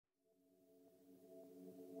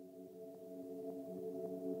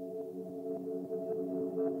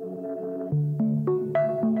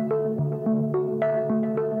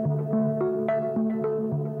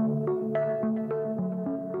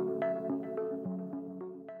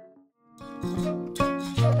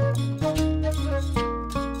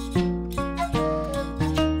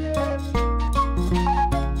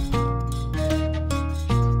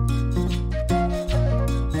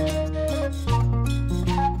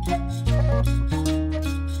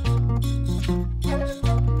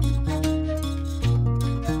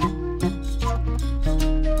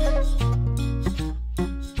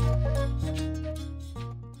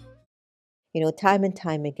Time and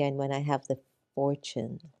time again, when I have the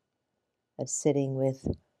fortune of sitting with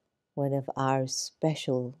one of our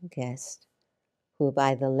special guests who have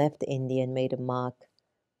either left India and made a mark,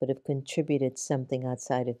 but have contributed something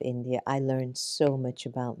outside of India, I learned so much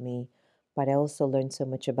about me, but I also learned so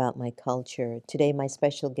much about my culture. Today, my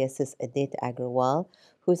special guest is Adit Agrawal,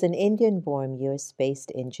 who's an Indian born US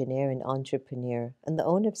based engineer and entrepreneur, and the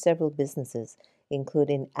owner of several businesses,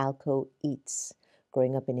 including AlcoEats.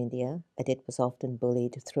 Growing up in India, Adit was often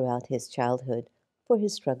bullied throughout his childhood for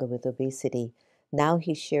his struggle with obesity. Now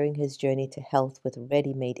he's sharing his journey to health with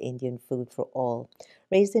ready made Indian food for all.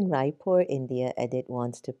 Raised in Raipur, India, Adit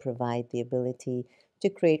wants to provide the ability to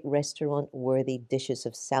create restaurant worthy dishes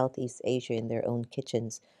of Southeast Asia in their own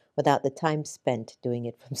kitchens without the time spent doing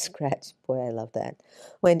it from scratch. Boy, I love that.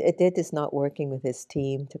 When Adit is not working with his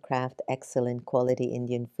team to craft excellent quality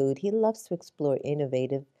Indian food, he loves to explore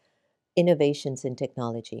innovative innovations in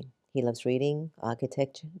technology. He loves reading,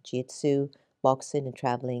 architecture, jiu-jitsu, boxing, and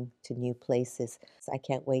traveling to new places. So I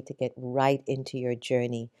can't wait to get right into your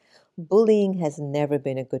journey. Bullying has never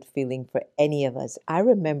been a good feeling for any of us. I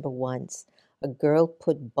remember once a girl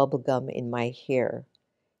put bubblegum in my hair,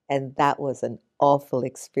 and that was an awful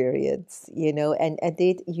experience. And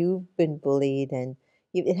Adit, you've been bullied, and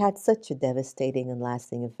it had such a devastating and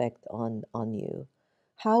lasting effect on you.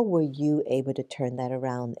 How were you able to turn that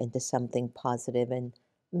around into something positive and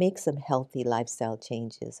make some healthy lifestyle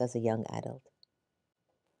changes as a young adult?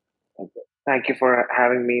 Thank you for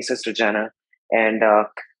having me, Sister Jenna. And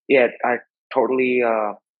yeah, I totally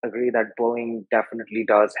agree that bullying definitely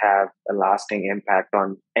does have a lasting impact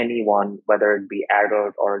on anyone, whether it be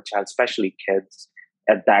adult or child, especially kids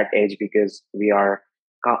at that age, because we are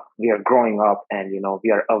growing up, and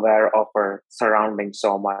we are aware of our surroundings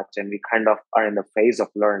so much, and we kind of are in the phase of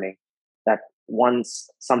learning that once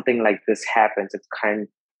something like this happens, it kind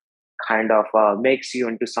of makes you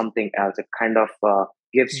into something else. It kind of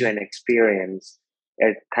gives you Mm. an experience.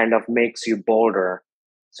 It kind of makes you bolder.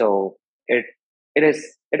 So it it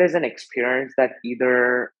is an experience that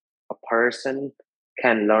either a person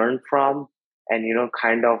can learn from, and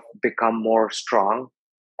kind of become more strong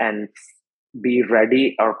and be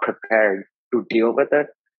ready or prepared to deal with it,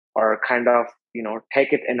 or kind of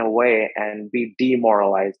take it in a way and be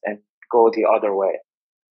demoralized and go the other way.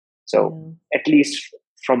 So Yeah. at least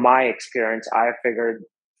from my experience, I figured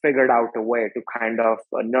out a way to kind of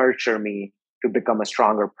nurture me to become a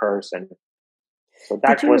stronger person. So Did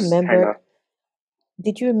that you was kind remember of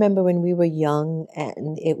did you remember when we were young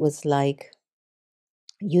and it was like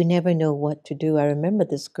you never know what to do? I remember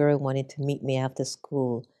this girl wanted to meet me after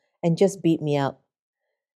school and just beat me up.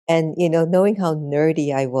 And, knowing how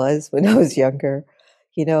nerdy I was when I was younger,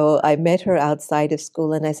 I met her outside of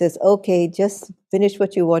school and I says, okay, just finish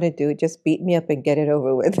what you want to do. Just beat me up and get it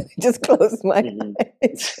over with. Just close my mhm.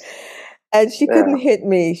 eyes. And she couldn't Yeah. hit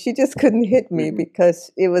me. She just couldn't hit me Mhm.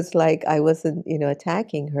 because it was like I wasn't,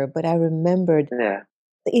 attacking her. But I remembered Yeah.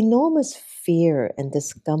 the enormous fear and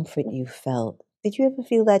discomfort you felt. Did you ever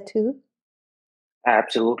feel that too?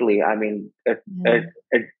 Absolutely. I mean, Yeah.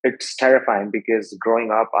 it's terrifying because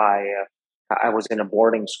growing up, I was in a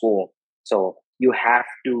boarding school, so you have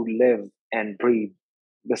to live and breathe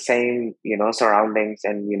the same surroundings,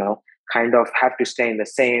 and kind of have to stay in the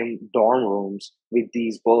same dorm rooms with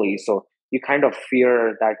these bullies. So you kind of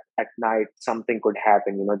fear that at night something could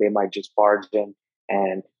happen. They might just barge in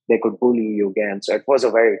and they could bully you again. So it was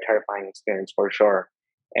a very terrifying experience for sure.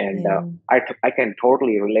 And Yeah. I can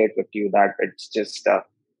totally relate with you that it's just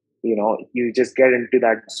you just get into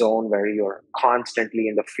that zone where you're constantly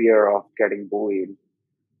in the fear of getting bullied.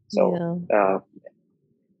 So Yeah. uh,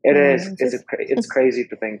 it Yeah. it's crazy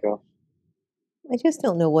to think of. I just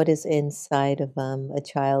don't know what is inside of a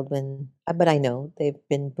child but I know they've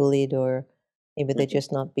been bullied or maybe they're Mhm.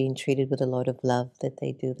 just not being treated with a lot of love that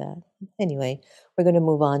they do that. Anyway, we're going to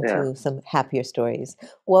move on Yeah, to some happier stories.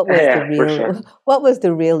 What was the yeah, for real, sure. what was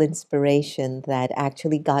the real inspiration that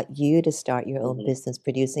actually got you to start your own hmm business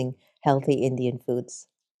producing healthy Indian foods?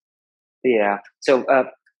 Yeah. So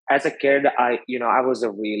as a kid, I was a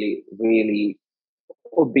really really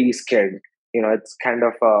obese kid. It's kind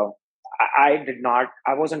of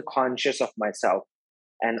I wasn't conscious of myself,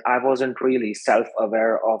 and I wasn't really self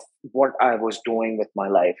aware of what I was doing with my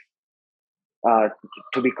life.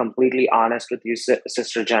 To be completely honest with you,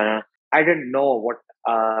 Sister Jenna, I didn't know what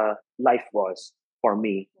life was for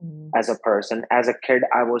me Mm. as a person. As a kid,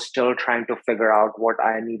 I was still trying to figure out what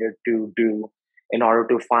I needed to do in order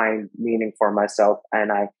to find meaning for myself.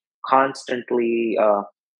 And I constantly,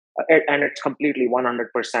 and it's completely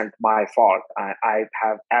 100% my fault. I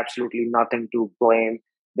have absolutely nothing to blame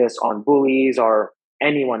this on bullies or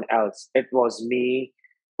anyone else. It was me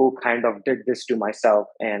who kind of did this to myself,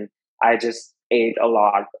 and I just ate a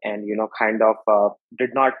lot, and kind of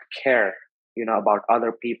did not care, about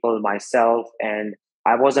other people, myself, and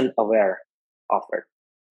I wasn't aware of it,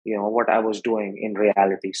 what I was doing in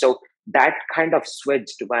reality. So that kind of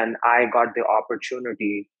switched when I got the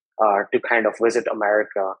opportunity to kind of visit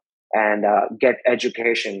America and get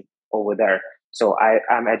education over there. So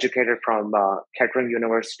I'm educated from Kettering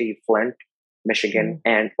University, Flint, Michigan,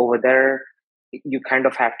 Mm, and over there you kind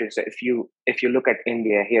of have to. So if you look at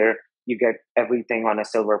India here, you get everything on a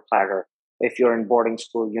silver platter. If you're in boarding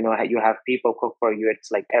school, you have people cook for you. It's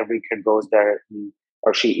like every kid goes there, he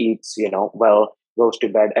or she eats, well, goes to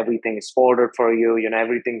bed, everything is folded for you,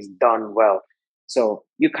 everything's done well. So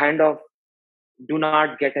you kind of do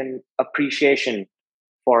not get an appreciation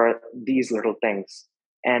for these little things.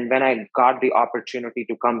 And when I got the opportunity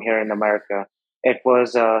to come here in America, it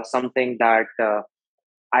was something that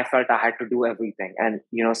I felt I had to do everything. And,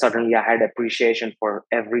 suddenly I had appreciation for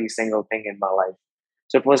every single thing in my life.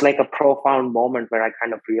 So it was like a profound moment where I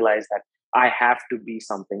kind of realized that I have to be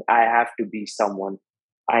something. I have to be someone.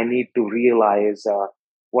 I need to realize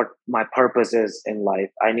what my purpose is in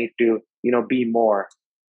life. I need to, be more.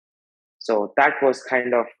 So that was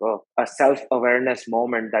kind of a self awareness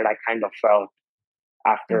moment that I kind of felt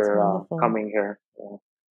that's after wonderful. coming here. Yeah.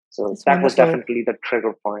 So That's that was wonderful. definitely the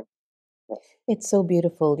trigger point. Yeah. It's so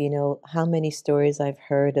beautiful, how many stories I've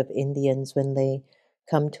heard of Indians when they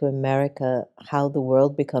come to America, how the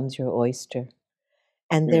world becomes your oyster.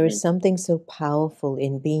 And there is Hmm. something so powerful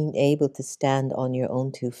in being able to stand on your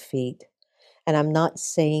own 2 feet. And I'm not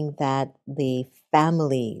saying that the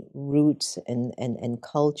family roots and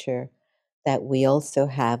culture that we also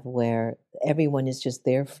have where everyone is just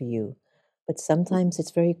there for you, but Hmm. sometimes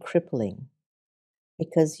it's very crippling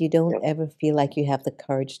because you don't Yep. ever feel like you have the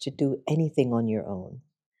courage to do anything on your own.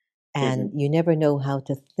 And Hmm. you never know how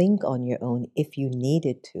to think on your own if you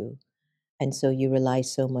needed to. And so you rely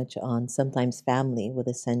so much on sometimes family with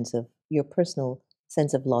a sense of your personal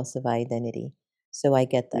sense of loss of identity. So I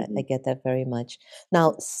get that. I Hmm. get that very much.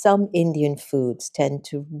 Now, some Indian foods tend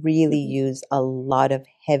to really Hmm. use a lot of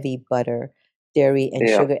heavy butter, dairy, and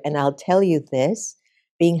Yeah. sugar. And I'll tell you this,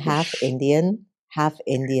 being half Indian and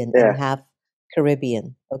Yeah. half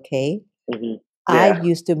Caribbean, okay? Hmm. I Yeah.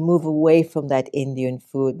 used to move away from that Indian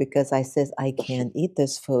food because I says I can't eat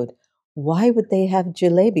this food. Why would they have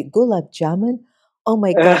jalebi, gulab jamun? Oh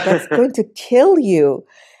my God, that's going to kill you.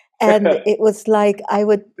 And it was like I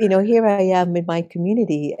would, here I am in my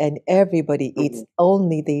community and everybody eats Mhm.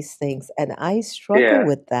 only these things. And I struggle Yeah.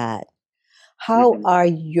 with that. How Hmm. are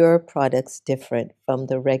your products different from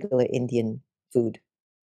the regular Indian food?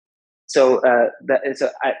 So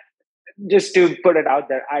just to put it out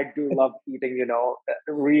there, I do love eating,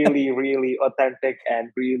 really, really authentic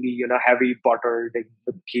and really, heavy buttered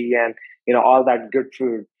with ghee and all that good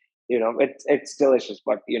food. It's delicious,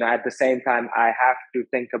 but at the same time, I have to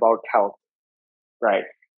think about health. Right.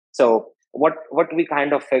 So what we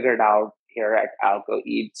kind of figured out here at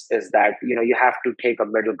AlcoEats is that you have to take a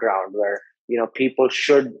middle ground where people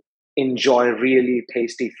should enjoy really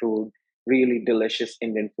tasty food, really delicious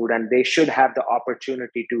Indian food, and they should have the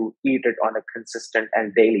opportunity to eat it on a consistent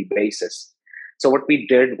and daily basis. So what we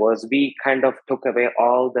did was we kind of took away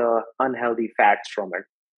all the unhealthy fats from it,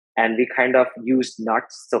 and we kind of used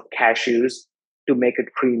nuts, so cashews, to make it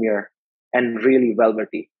creamier and really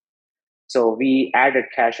velvety. So we added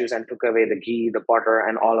cashews and took away the ghee, the butter,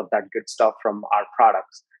 and all of that good stuff from our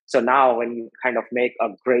products. So now when you kind of make a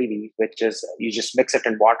gravy, which is you just mix it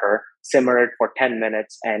in water, simmer it for 10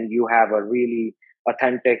 minutes, and you have a really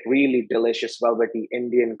authentic, really delicious velvety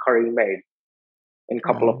Indian curry made in a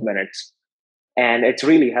couple of Wow. minutes. And it's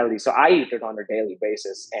really healthy. So I eat it on a daily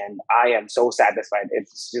basis and I am so satisfied.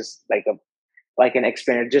 It's just like an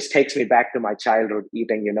experience. It just takes me back to my childhood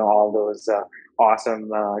eating, all those awesome,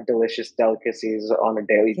 delicious delicacies on a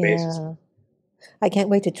daily basis. Yeah. I can't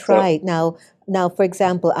wait to So try it. Now, for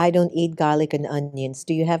example, I don't eat garlic and onions.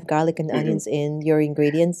 Do you have garlic and mhm. onions in your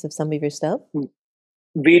ingredients of some of your stuff?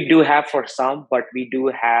 We do have for some, but we do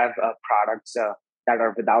have products that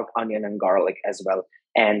are without onion and garlic as well.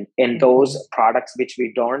 And in those Okay. products which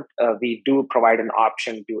we don't, we do provide an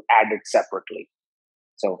option to add it separately.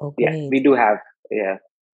 So Oh, yeah, we great. do have, yeah,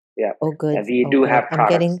 yeah, Oh, and good. we Oh, do good. have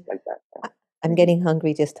products like that. I- I'm Yeah. getting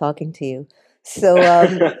hungry just talking to you. So,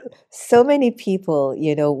 so many people,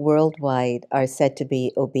 worldwide are said to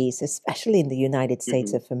be obese, especially in the United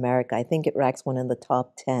States Mhm. of America. I think it ranks one in the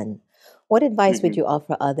top 10. What advice would Mhm. you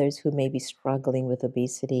offer others who may be struggling with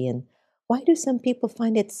obesity? And why do some people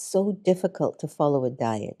find it so difficult to follow a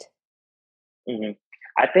diet? Mhm.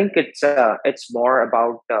 I think it's more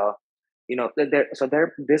about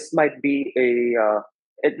there. This might be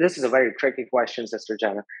this is a very tricky question, Sister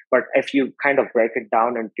Jenna. But if you kind of break it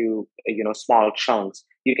down into small chunks,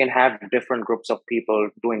 you can have different groups of people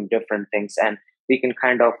doing different things, and we can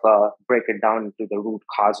kind of break it down into the root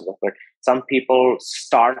causes of it. Some people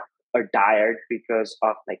start a diet because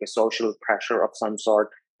of like a social pressure of some sort,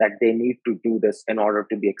 that they need to do this in order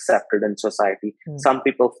to be accepted in society. Mm. Some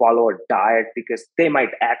people follow a diet because they might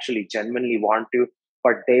actually genuinely want to,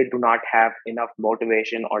 but they do not have enough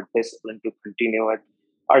motivation or discipline to continue it.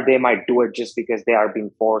 Or they might do it just because they are being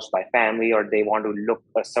forced by family, or they want to look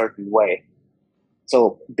a certain way.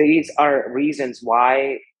 So these are reasons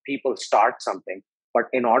why people start something. But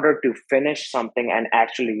in order to finish something and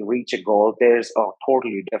actually reach a goal, there's a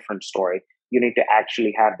totally different story. You need to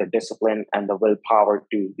actually have the discipline and the willpower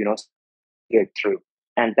to, get through.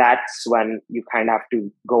 And that's when you kind of have to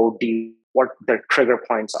go deep, what the trigger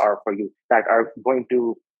points are for you that are going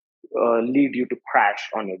to lead you to crash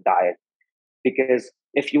on your diet. Because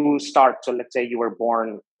if you start, so let's say you were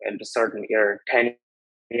born in a certain year, 10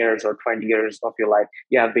 years or 20 years of your life,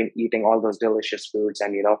 you have been eating all those delicious foods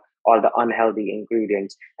and, all the unhealthy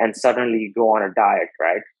ingredients, and suddenly you go on a diet,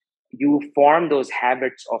 right? You form those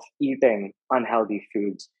habits of eating unhealthy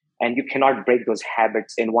foods, and you cannot break those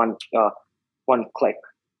habits in one click.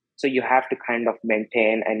 So you have to kind of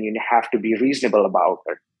maintain, and you have to be reasonable about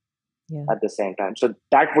it Yeah. at the same time. So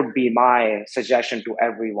that would be my suggestion to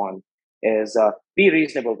everyone is be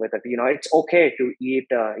reasonable with it. It's okay to eat,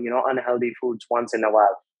 unhealthy foods once in a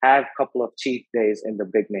while. Have a couple of cheat days in the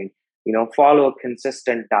beginning. Follow a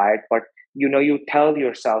consistent diet, but you tell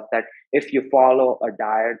yourself that if you follow a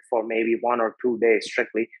diet for maybe 1 or 2 days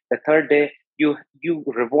strictly, the third day you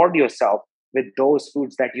reward yourself with those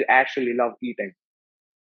foods that you actually love eating.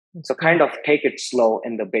 That's So kind good. of take it slow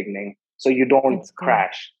in the beginning so you don't That's good.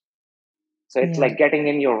 crash. So it's Yeah. like getting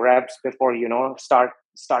in your reps before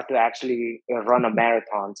start to actually run a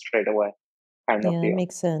marathon straight away, kind of Yeah, it deal.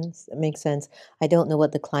 makes sense. It makes sense. I don't know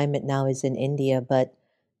what the climate now is in India, but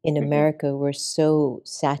in Hmm. America, we're so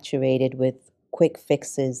saturated with quick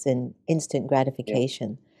fixes and instant Yeah.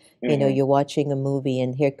 gratification. Hmm. You're watching a movie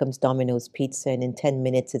and here comes Domino's Pizza, and in 10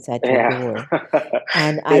 minutes it's at your Yeah. door.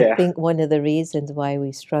 And I Yeah. think one of the reasons why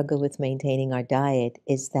we struggle with maintaining our diet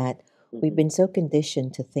is that we've Hmm. been so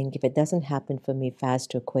conditioned to think if it doesn't happen for me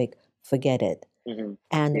fast or quick, forget it. Hmm.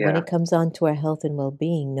 And when Yeah. it comes on to our health and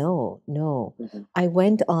well-being, no, no. Hmm. I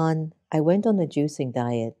went on a juicing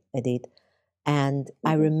diet, Adit, and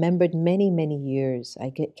I Hmm. remembered many, many years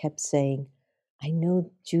kept saying, I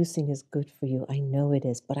know juicing is good for you. I know it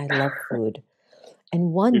is, but I love food.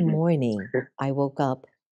 And one Hmm. morning I woke up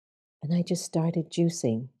and I just started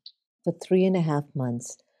juicing for 3.5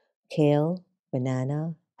 months. Kale,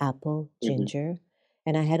 banana, apple, Hmm. ginger.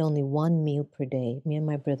 And I had only one meal per day. Me and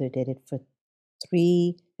my brother did it for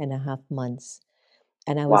 3.5 months.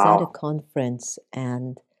 And I was at a Wow. conference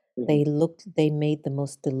and Hmm. they made the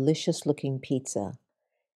most delicious looking pizza.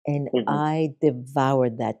 And Hmm. I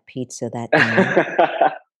devoured that pizza that night.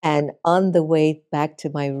 And on the way back to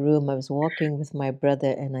my room, I was walking with my brother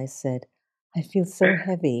and I said, I feel so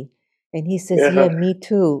heavy. And he says, Yeah. yeah, me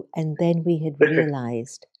too. And then we had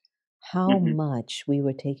realized how Hmm. much we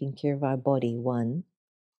were taking care of our body, one.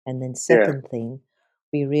 And then, Yeah. second thing,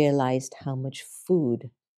 we realized how much food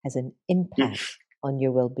has an impact on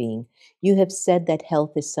your well being. You have said that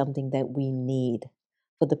health is something that we need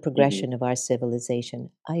for the Hmm. progression of our civilization.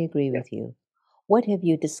 I agree Yeah. with you. What have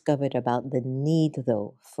you discovered about the need,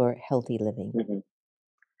 though, for healthy living? Hmm.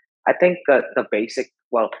 I think the basic,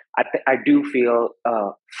 well, I do feel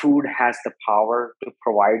food has the power to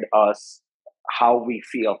provide us how we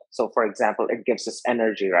feel. So, for example, it gives us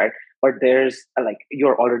energy, right? But there's like,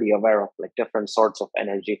 you're already aware of like different sorts of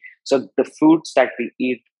energy. So, the foods that we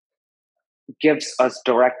eat gives us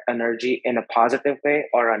direct energy in a positive way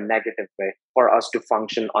or a negative way for us to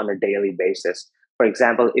function on a daily basis. For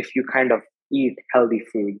example, if you kind of eat healthy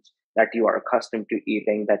foods that you are accustomed to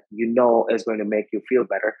eating, that you know is going to make you feel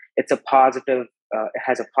better, it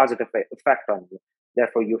has a positive effect on you.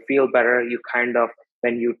 Therefore, you feel better. You kind of,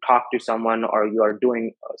 when you talk to someone or you are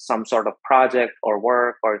doing some sort of project or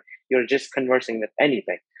work, or you're just conversing with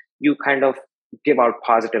anything, you kind of give out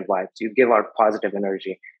positive vibes, you give out positive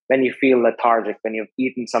energy. When you feel lethargic, when you've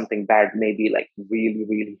eaten something bad, maybe like really,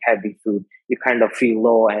 really heavy food, you kind of feel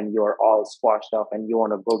low and you're all squashed up and you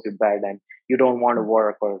want to go to bed and you don't want to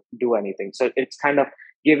work or do anything. So it's kind of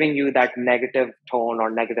giving you that negative tone or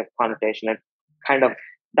negative connotation. And kind of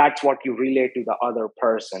that's what you relate to the other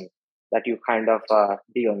person that you kind of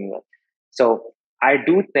dealing with. So I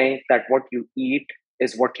do think that what you eat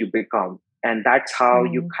is what you become. And that's how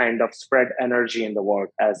you Mm, kind of spread energy in the world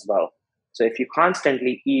as well. So if you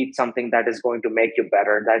constantly eat something that is going to make you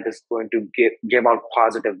better, that is going to give out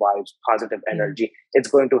positive vibes, positive yeah, energy, it's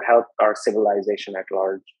going to help our civilization at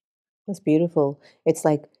large. that's beautiful. It's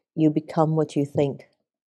like you become what you think.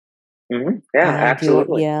 Yeah, And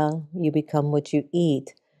absolutely. you become what you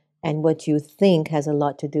eat. And what you think has a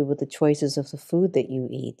lot to do with the choices of the food that you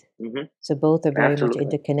eat. hmm So both are very much Absolutely.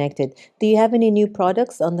 interconnected. Do you have any new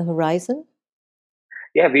products on the horizon?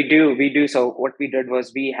 Yeah, we do. We do. So what we did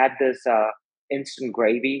was we had this instant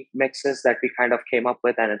gravy mixes that we kind of came up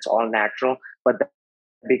with, and it's all natural. But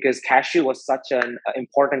because cashew was such an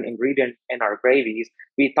important ingredient in our gravies,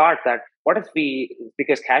 we thought that what if we,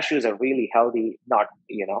 because cashews are really healthy, not,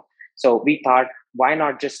 so we thought, why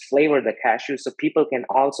not just flavor the cashew so people can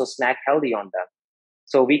also snack healthy on them?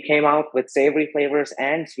 So we came out with savory flavors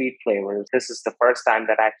and sweet flavors. This is the first time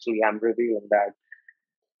that actually I'm revealing that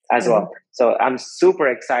as well. So I'm super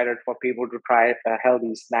excited for people to try a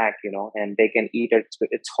healthy snack, and they can eat it.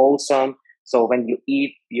 It's wholesome. So when you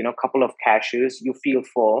eat, a couple of cashews, you feel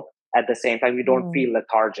full. At the same time, you don't Oh, feel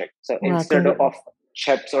lethargic. So wow, instead of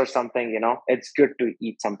chips or something, it's good to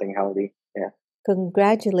eat something healthy. Yeah.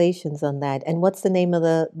 congratulations on that. And what's the name of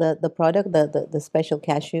the product, the special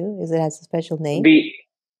cashew? Is it has a special name? We,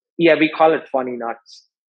 yeah, we call it funny nuts.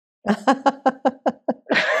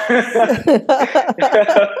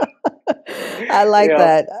 I like Yeah.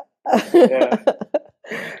 that. Yeah.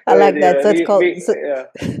 I like that. Yeah. So it's called We, yeah.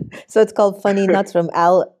 so it's called Funny Nuts from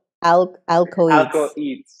AlcoEats.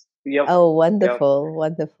 AlcoEats. Yep. Oh, Yep. wonderful,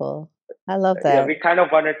 wonderful. I love Yeah, that. we kind of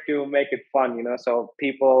wanted to make it fun, so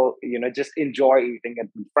people, just enjoy eating it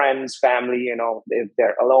with friends, family, if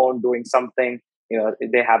they're alone doing something,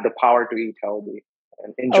 they have the power to eat healthy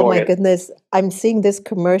and Oh enjoy my it. goodness. I'm seeing this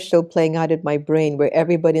commercial playing out in my brain where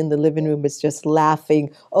everybody in the living room is just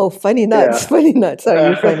laughing. Oh, funny nuts, Yeah. funny nuts. Are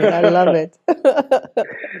you funny? I love it.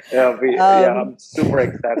 Yeah, um, I'm super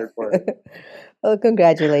excited for it. well,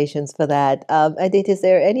 congratulations for that. Adit, is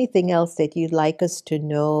there anything else that you'd like us to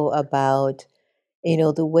know about,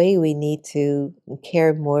 the way we need to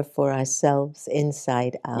care more for ourselves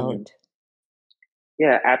inside Mhm. out?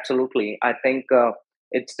 Yeah, absolutely. I think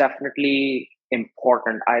it's definitely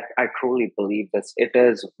important. I truly believe this. It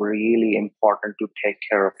is really important to take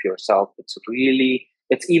care of yourself.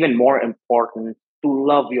 It's even more important to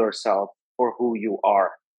love yourself for who you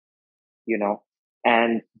are, you know,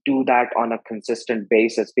 and do that on a consistent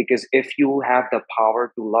basis. Because if you have the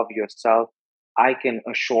power to love yourself, I can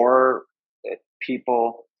assure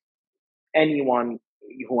people, anyone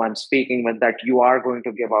who I'm speaking with, that you are going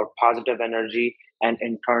to give out positive energy, and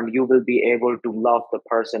in turn, you will be able to love the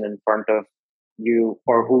person in front of you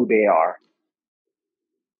for Mm, who they are.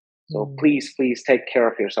 So mm, please take care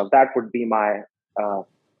of yourself. That would be my uh,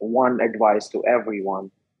 one advice to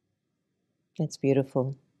everyone. that's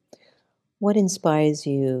beautiful. What inspires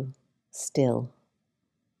you still?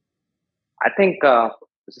 I think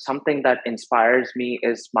something that inspires me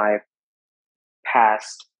is my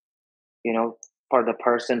past, you know, for the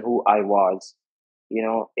person who I was.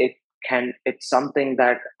 It's something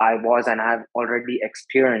that I was, and I've already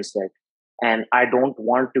experienced it. And I don't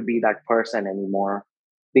want to be that person anymore,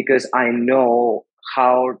 because I know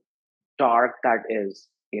how dark that is,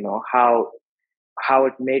 how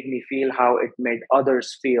it made me feel, how it made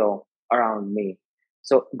others feel around me.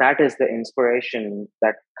 So that is the inspiration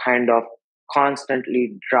that kind of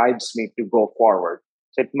constantly drives me to go forward.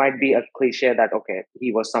 So it might be a cliche that, okay,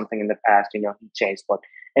 he was something in the past, he changed, but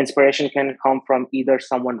inspiration can come from either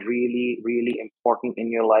someone really, really important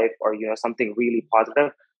in your life, or, something really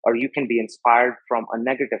positive, or you can be inspired from a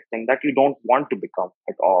negative thing that you don't want to become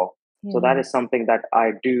at all. So that Yeah. is something that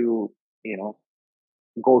I do, you know,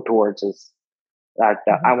 go towards, is that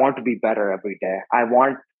Mhm. I want to be better every day. I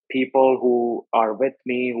want people who are with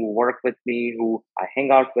me, who work with me, who I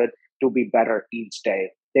hang out with, to be better each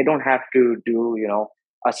day. They don't have to do,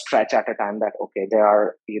 a stretch at a time, that, okay, they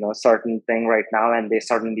are, certain thing right now, and they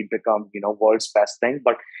suddenly become, world's best thing.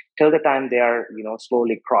 But till the time they are,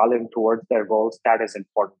 slowly crawling towards their goals, that is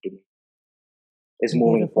important to me, is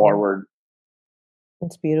moving Beautiful. forward.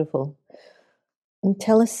 It's beautiful. And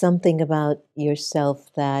tell us something about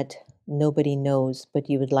yourself that nobody knows, but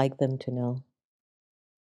you would like them to know.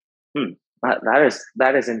 Hmm.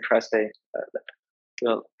 That is interesting.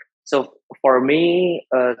 So, so for me,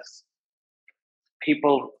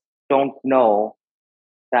 people don't know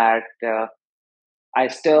that I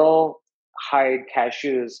still hide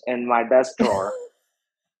cashews in my desk drawer.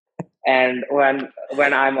 And when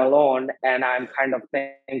I'm alone and I'm kind of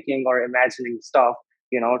thinking or imagining stuff,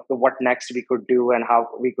 what next we could do and how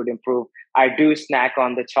we could improve. I do snack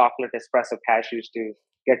on the chocolate espresso cashews to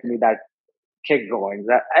get me that kick going.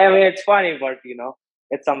 I mean, it's funny, but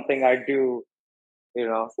it's something I do.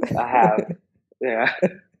 I have. Yeah.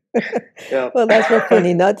 Yeah. Well, that's where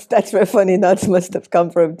funny nuts. That's where funny nuts must have come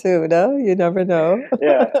from too. No, you never know.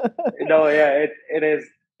 Yeah. No, yeah, it is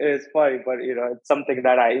funny, but it's something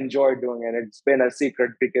that I enjoy doing, and it's been a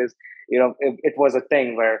secret because it was a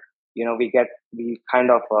thing where we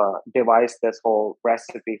kind of devised this whole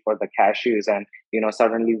recipe for the cashews, and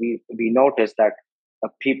suddenly we noticed that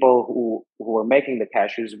people who were making the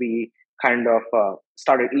cashews, we kind of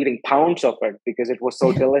started eating pounds of it because it was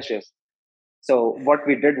so delicious. So what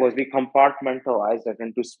we did was we compartmentalized it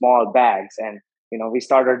into small bags, and we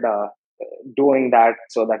started doing that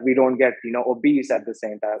so that we don't get obese at the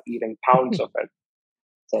same time eating pounds of it.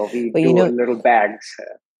 So we Well, do little bags.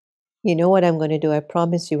 you know what I'm going to do? I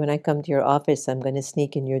promise you, when I come to your office, I'm going to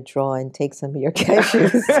sneak in your drawer and take some of your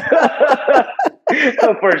cashews.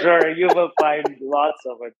 For sure, you will find lots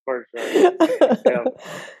of it for sure. Yeah,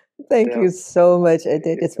 Thank yeah. you so much,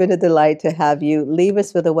 Adit. It's been a delight to have you. Leave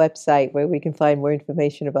us with a website where we can find more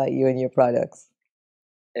information about you and your products.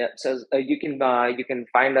 Yeah, so you can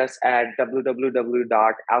find us at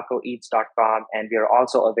www.alcoeats.com, and we are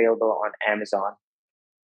also available on Amazon.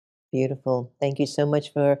 Beautiful. Thank you so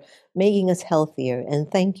much for making us healthier. And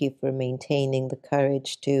thank you for maintaining the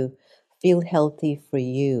courage to feel healthy for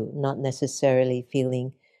you, not necessarily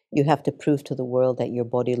feeling you have to prove to the world that your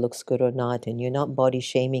body looks good or not. And you're not body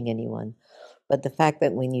shaming anyone. But the fact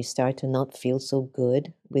that when you start to not feel so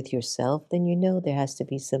good with yourself, then you know there has to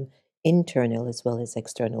be some internal as well as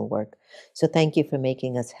external work. So thank you for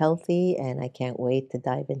making us healthy. And I can't wait to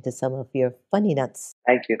dive into some of your funny nuts.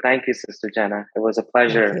 Thank you, Sister Jenna. It was a Thank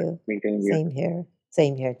pleasure you. meeting you. Same here.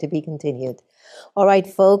 Same here. To be continued. All right,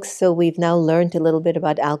 folks. So we've now learned a little bit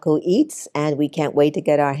about AlcoEats, and we can't wait to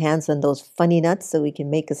get our hands on those funny nuts so we can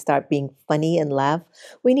make us start being funny and laugh.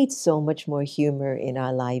 We need so much more humor in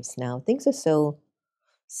our lives now. Things are so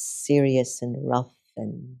serious and rough,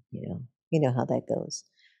 and you know how that goes.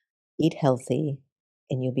 Eat healthy,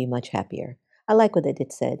 and you'll be much happier. I like what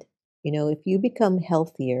Edith said. If you become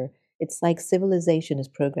healthier, it's like civilization is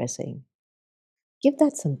progressing. Give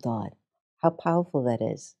that some thought, how powerful that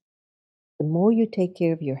is. The more you take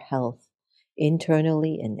care of your health,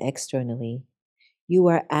 internally and externally, you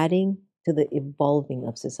are adding to the evolving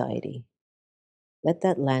of society. Let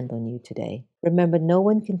that land on you today. Remember, no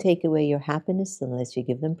one can take away your happiness unless you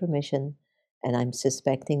give them permission, and I'm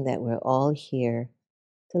suspecting that we're all here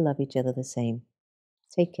to love each other the same.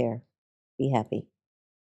 Take care. Be happy.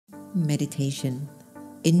 Meditation.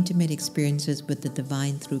 Intimate experiences with the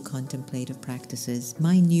divine through contemplative practices.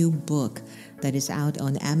 My new book that is out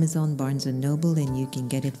on Amazon, Barnes & Noble, and you can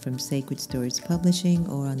get it from Sacred Stories Publishing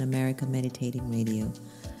or on America Meditating Radio.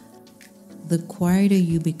 The quieter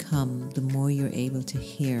you become, the more you're able to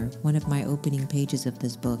hear. One of my opening pages of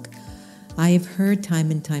this book. I have heard time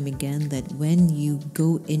and time again that when you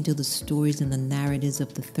go into the stories and the narratives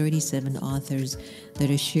of the 37 authors that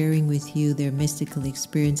are sharing with you their mystical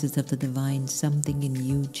experiences of the divine, something in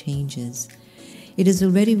you changes. It has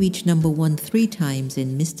already reached number 1 3 times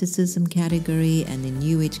in mysticism category and in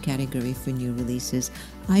New Age category for new releases.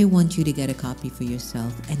 I want you to get a copy for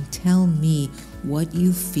yourself and tell me what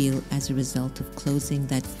you feel as a result of closing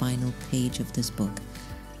that final page of this book.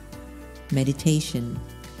 Meditation.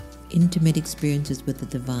 Intimate experiences with the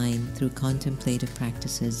divine through contemplative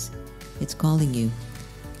practices. It's calling you.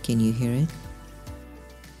 Can you hear it?